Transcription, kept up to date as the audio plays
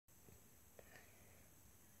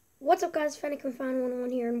What's up, guys?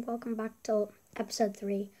 FennyConFan101 here, and welcome back to episode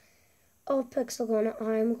 3 of Pixelgun.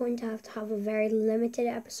 I'm going to have a very limited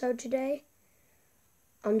episode today.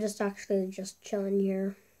 I'm just chilling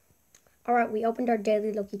here. Alright, we opened our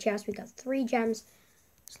daily lucky chest. We got 3 gems.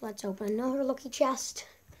 So let's open another lucky chest.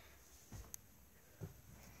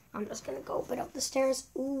 I'm just going to go up and up the stairs.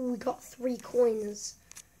 Ooh, we got 3 coins.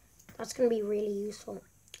 That's going to be really useful.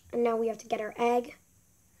 And now we have to get our egg.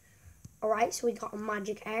 Alright, so we got a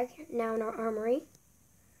magic egg now in our armory.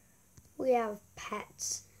 We have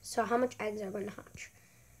pets. So how much eggs are going to hatch?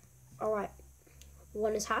 Alright,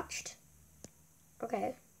 1 is hatched.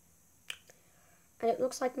 Okay. And it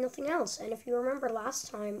looks like nothing else. And if you remember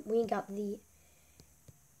last time, we got the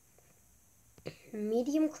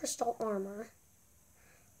medium crystal armor.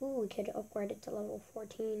 Ooh, we could upgrade it to level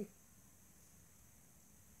 14.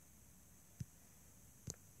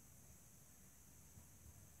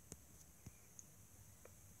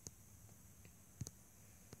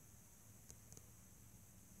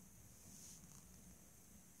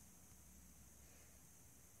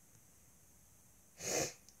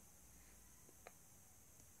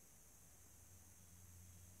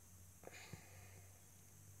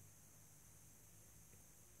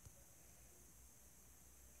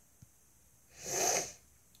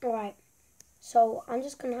 Alright, so I'm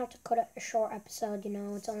just going to have to cut it a short episode, you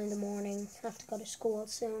know, it's only the morning, I have to go to school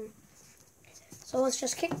soon. So let's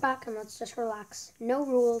just kick back and let's just relax. No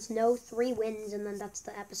rules, no 3 wins, and then that's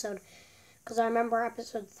the episode. Because I remember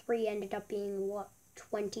episode 3 ended up being,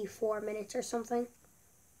 24 minutes or something?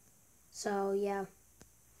 So, yeah.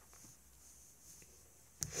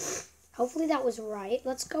 Hopefully that was right.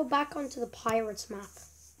 Let's go back onto the Pirates map.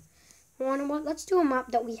 You know what? Let's do a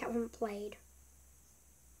map that we haven't played.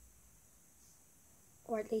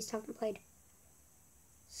 Or at least haven't played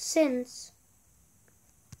since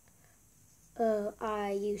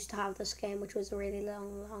I used to have this game, which was a really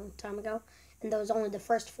long time ago. And that was only the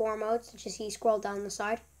first 4 modes that you see scroll down the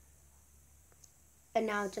side. And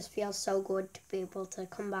now it just feels so good to be able to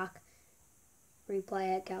come back,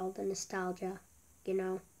 replay it, get all the nostalgia, you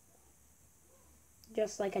know.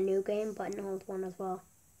 Just like a new game, but an old one as well.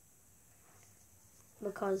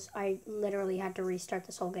 Because I literally had to restart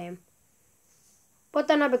this whole game. But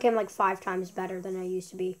then I became like 5 times better than I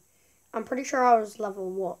used to be. I'm pretty sure I was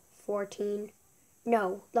level, 14?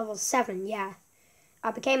 No, level 7, yeah.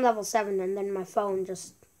 I became level 7 and then my phone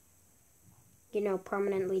just, you know,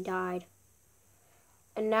 permanently died.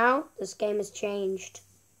 And now, this game has changed.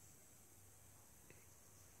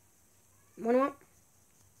 You know what?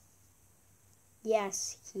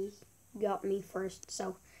 Yes, he got me first,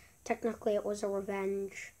 so technically it was a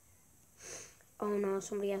revenge. Oh no,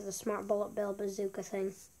 somebody has a smart bullet bill bazooka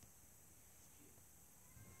thing.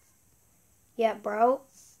 Yeah, bro.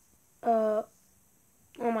 Oh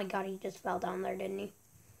my god, he just fell down there, didn't he?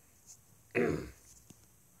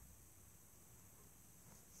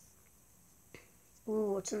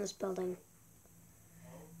 Ooh, what's in this building?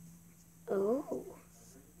 Ooh.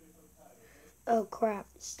 Oh crap,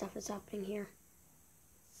 stuff is happening here.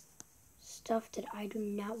 Stuff that I do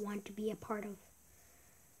not want to be a part of.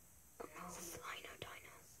 Oh no, Flyno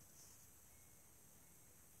Dino.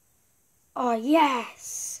 Oh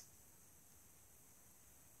yes!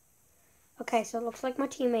 Okay, so it looks like my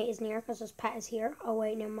teammate is near because his pet is here. Oh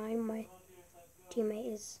wait, never mind, my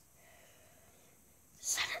teammate is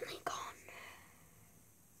suddenly gone.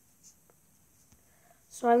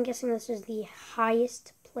 So I'm guessing this is the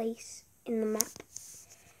highest place in the map.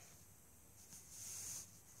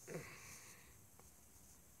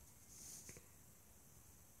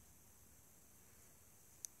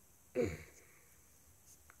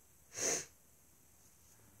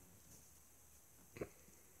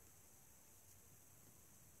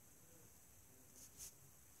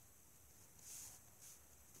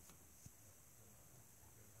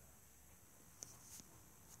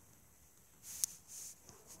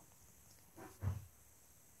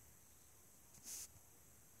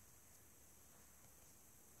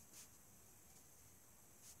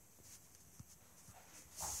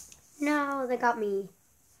 No, they got me.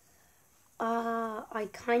 I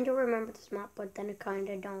kind of remember this map, but then I kind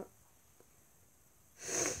of don't.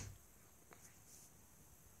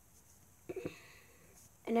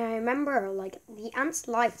 And I remember, like, the Ant's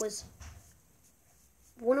Life was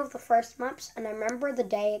one of the first maps, and I remember the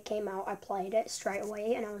day it came out, I played it straight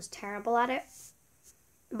away, and I was terrible at it.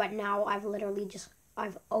 But now I've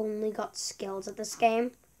only got skills at this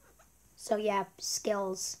game. So yeah,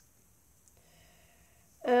 skills.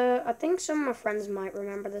 I think some of my friends might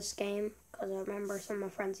remember this game, because I remember some of my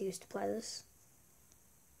friends used to play this.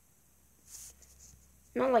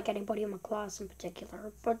 Not like anybody in my class in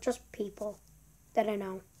particular, but just people that I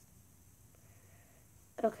know.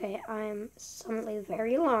 Okay, I'm suddenly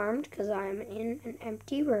very alarmed because I'm in an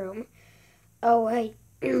empty room. Oh, wait.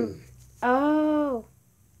 Oh.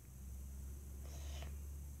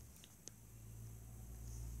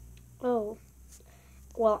 Oh.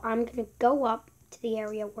 Well, I'm going to go up to the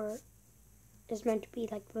area where it's meant to be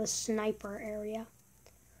like the sniper area,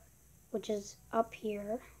 which is up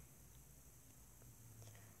here.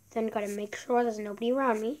 Then gotta make sure there's nobody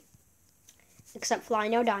around me. Except Fly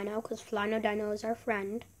No Dino, because Fly No Dino is our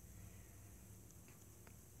friend.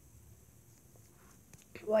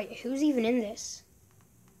 Wait, who's even in this?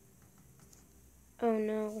 Oh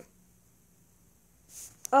no.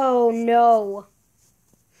 Oh no.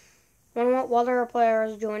 While there are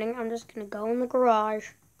players joining, I'm just gonna go in the garage.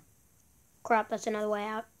 Crap, that's another way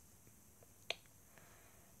out.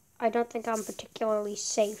 I don't think I'm particularly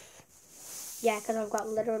safe. Yeah, because I've got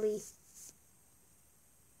literally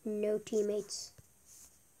no teammates.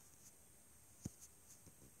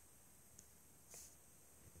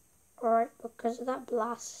 Alright, because of that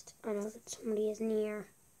blast, I know that somebody is near.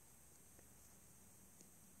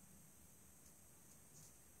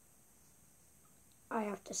 I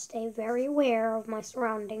have to stay very aware of my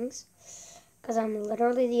surroundings, because I'm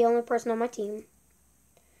literally the only person on my team.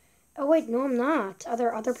 Oh wait, no I'm not. Are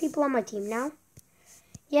there other people on my team now?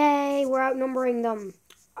 Yay, we're outnumbering them.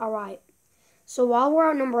 Alright. So while we're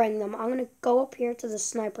outnumbering them, I'm going to go up here to the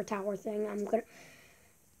sniper tower thing. I'm going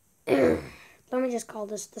to... Let me just call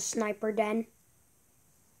this the sniper den.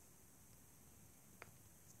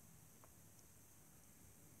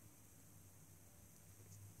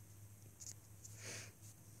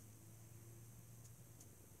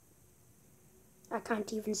 I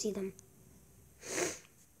can't even see them.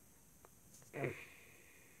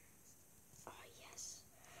 Oh, yes.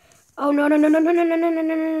 Oh, no, no, no, no, no, no, no, no, no, no,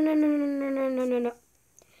 no, no, no, no, no, no, no.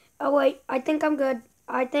 Oh, wait. I think I'm good.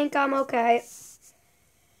 I think I'm okay.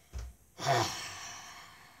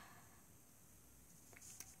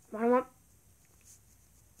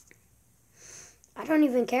 I don't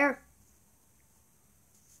even care.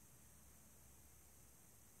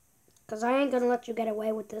 Because I ain't going to let you get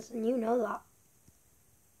away with this, and you know that.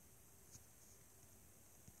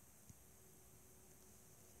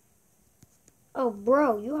 Oh,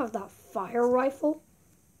 bro, you have that fire rifle?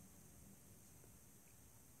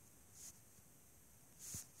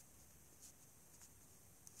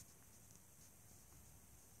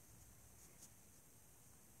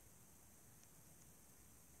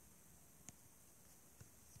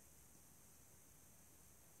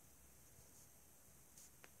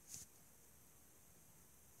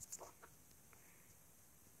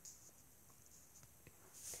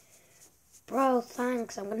 Bro,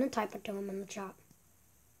 thanks. I'm going to type it to him in the chat.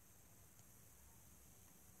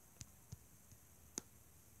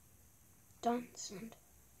 Done, send.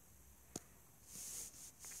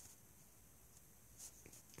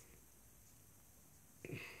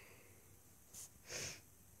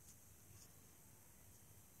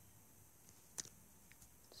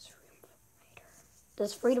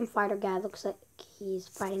 This freedom fighter guy looks like he's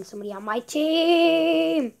fighting somebody on my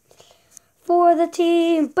team. For the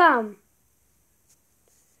team. Bam.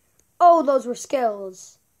 Oh, those were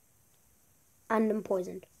skills. And I'm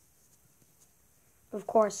poisoned. Of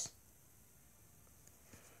course.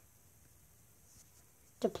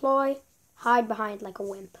 Deploy. Hide behind like a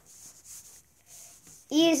wimp.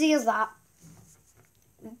 Easy as that.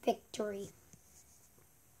 Victory.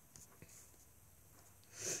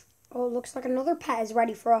 Oh, it looks like another pet is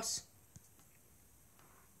ready for us.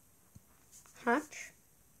 Hatch.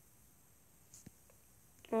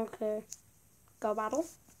 Okay. Go battle.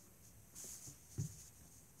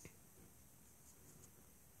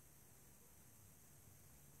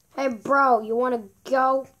 Hey, bro, you want to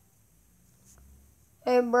go?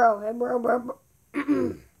 Hey, bro, bro.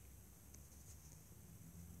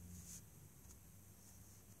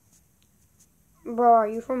 Bro, are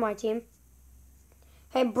you from my team?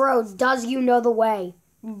 Hey, bro, does you know the way?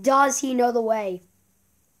 Does he know the way?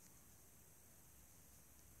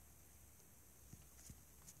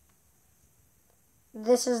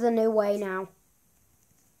 This is the new way now.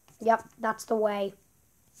 Yep, that's the way.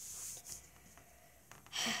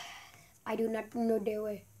 I do not know the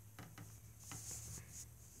way.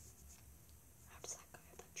 How does that guy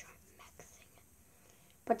have that giant mech thing?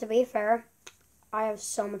 But to be fair, I have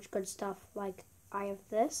so much good stuff. Like, I have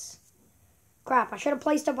this. Crap, I should have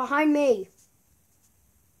placed it behind me.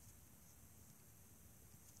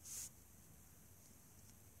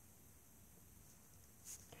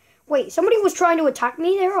 Wait, somebody was trying to attack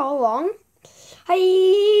me there all along?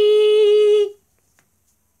 Hey!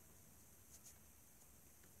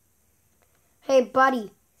 Hey, buddy.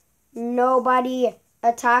 Nobody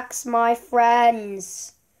attacks my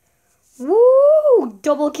friends. Woo!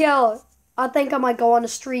 Double kill. I think I might go on a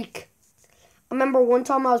streak. I remember one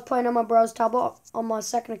time I was playing on my bro's tablet on my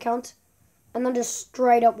second account, and then just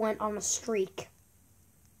straight up went on a streak.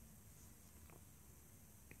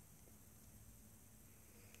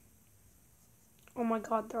 Oh my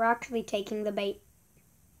god, they're actually taking the bait.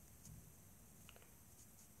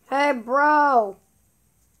 Hey, bro.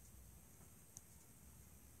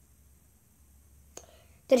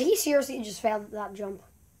 Did he seriously just fail that jump?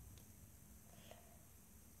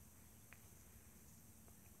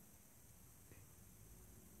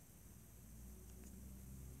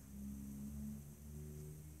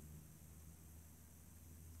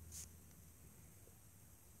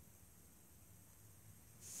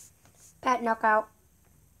 Pet knockout.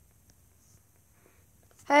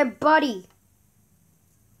 Hey, buddy.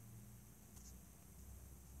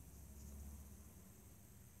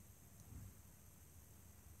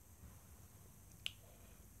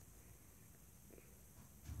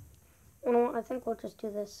 You know what? I think we'll just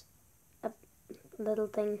do this. A little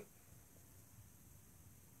thing.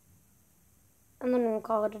 And then we'll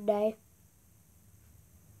call it a day.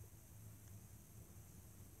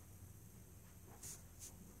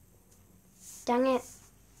 Dang it.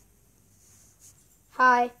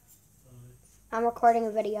 Hi. I'm recording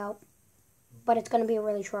a video. But it's going to be a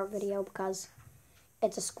really short video because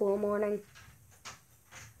it's a school morning.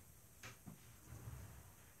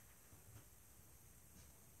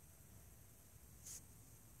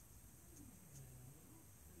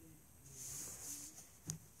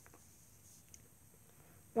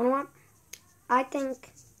 You know what? I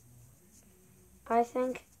think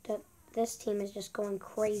that this team is just going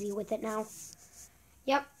crazy with it now.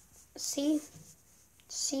 Yep. See?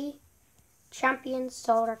 Champions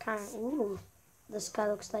solar kind of. Ooh. This guy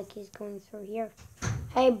looks like he's going through here.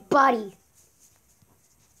 Hey, buddy.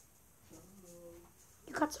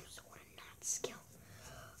 You got some sort of not skill.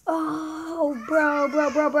 Oh, bro.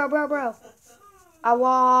 I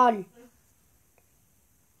won.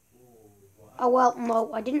 Oh, well,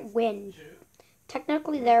 no, I didn't win.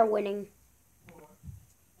 Technically, they're winning.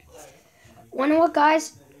 You know what,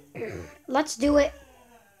 guys? Let's do it.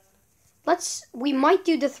 We might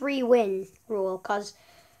do the 3-win rule, because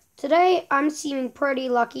today I'm seeming pretty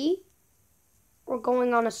lucky. We're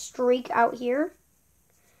going on a streak out here.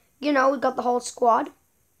 You know, we got the whole squad.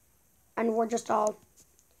 And we're just all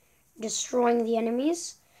destroying the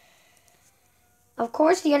enemies. Of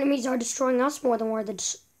course, the enemies are destroying us more than we're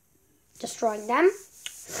destroying them.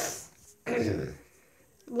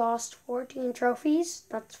 Lost 14 trophies.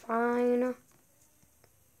 That's fine.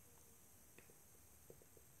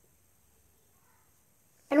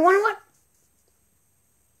 And you know what?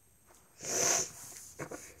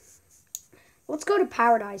 Let's go to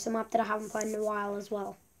Paradise, a map that I haven't played in a while as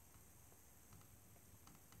well.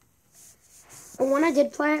 And when I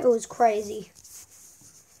did play it, it was crazy.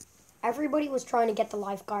 Everybody was trying to get the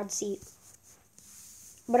lifeguard seat.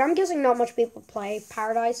 But I'm guessing not much people play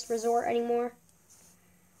Paradise Resort anymore.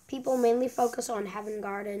 People mainly focus on Heaven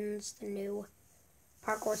Gardens, the new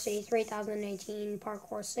Parkour City 3018,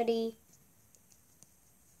 Parkour City,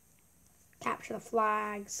 Capture the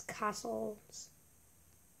Flags, Castles.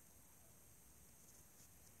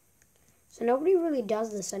 So nobody really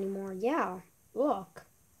does this anymore. Yeah, look.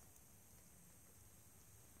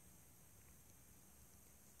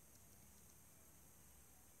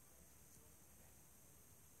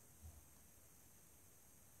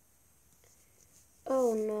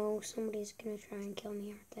 Oh no, somebody's gonna try and kill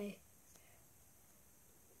me, aren't they?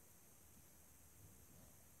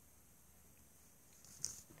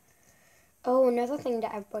 Oh, another thing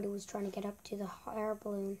that everybody was trying to get up to, the air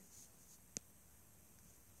balloon.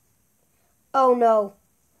 Oh no.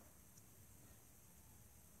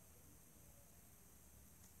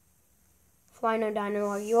 Fly No Dino,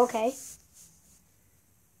 are you okay?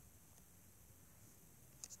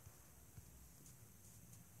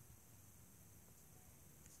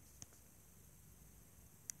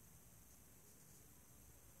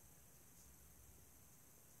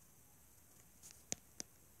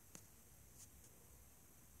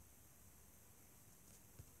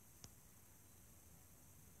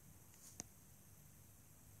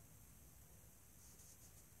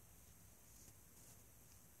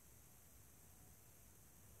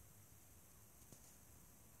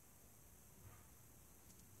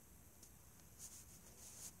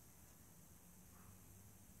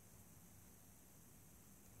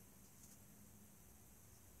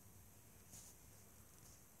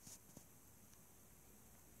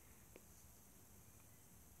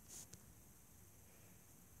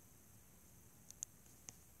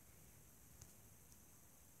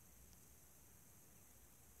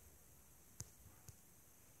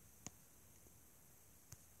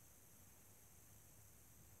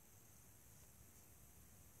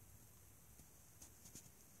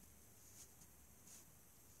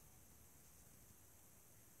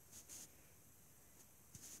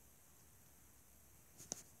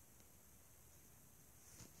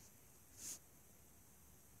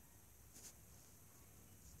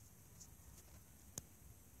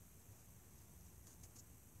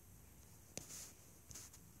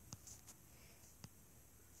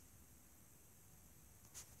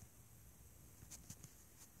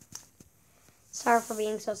 Sorry for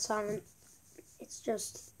being so silent. It's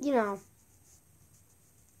just, you know,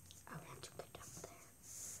 I want to get up there.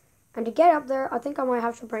 And to get up there, I think I might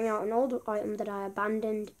have to bring out an old item that I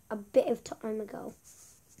abandoned a bit of time ago.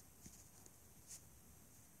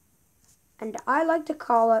 And I like to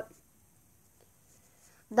call it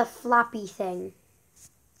the flappy thing.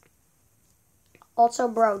 Also,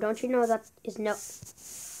 bro, don't you know that is no...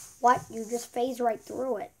 What? You just phased right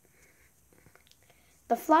through it.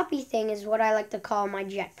 The floppy thing is what I like to call my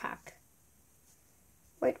jetpack.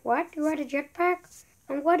 Wait, what? You had a jetpack?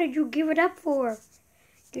 And what did you give it up for?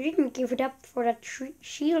 You didn't give it up for that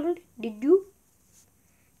shield, did you?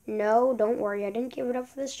 No, don't worry. I didn't give it up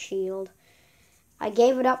for this shield. I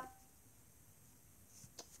gave it up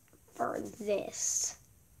for this.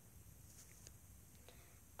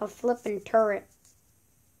 A flippin' turret.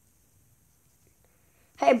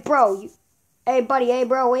 Hey, bro. Hey, buddy. Hey,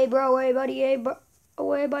 bro. Hey, bro. Hey, buddy. Hey, bro.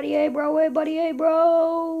 Oh, hey, buddy. Hey, bro. Hey, buddy. Hey,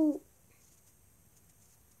 bro.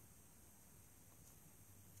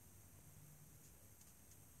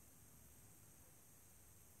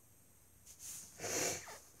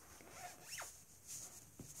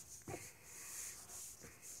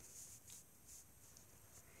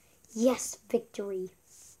 Yes, victory.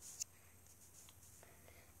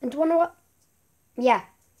 And do you know what? Yeah.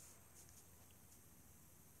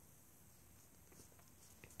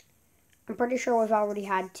 I'm pretty sure we've already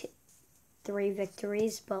had 3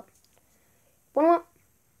 victories, but you know what?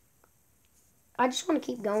 I just want to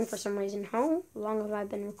keep going for some reason. How long have I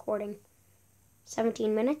been recording?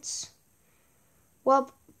 17 minutes?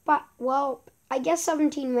 Well, I guess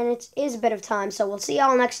 17 minutes is a bit of time, so we'll see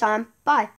y'all next time. Bye.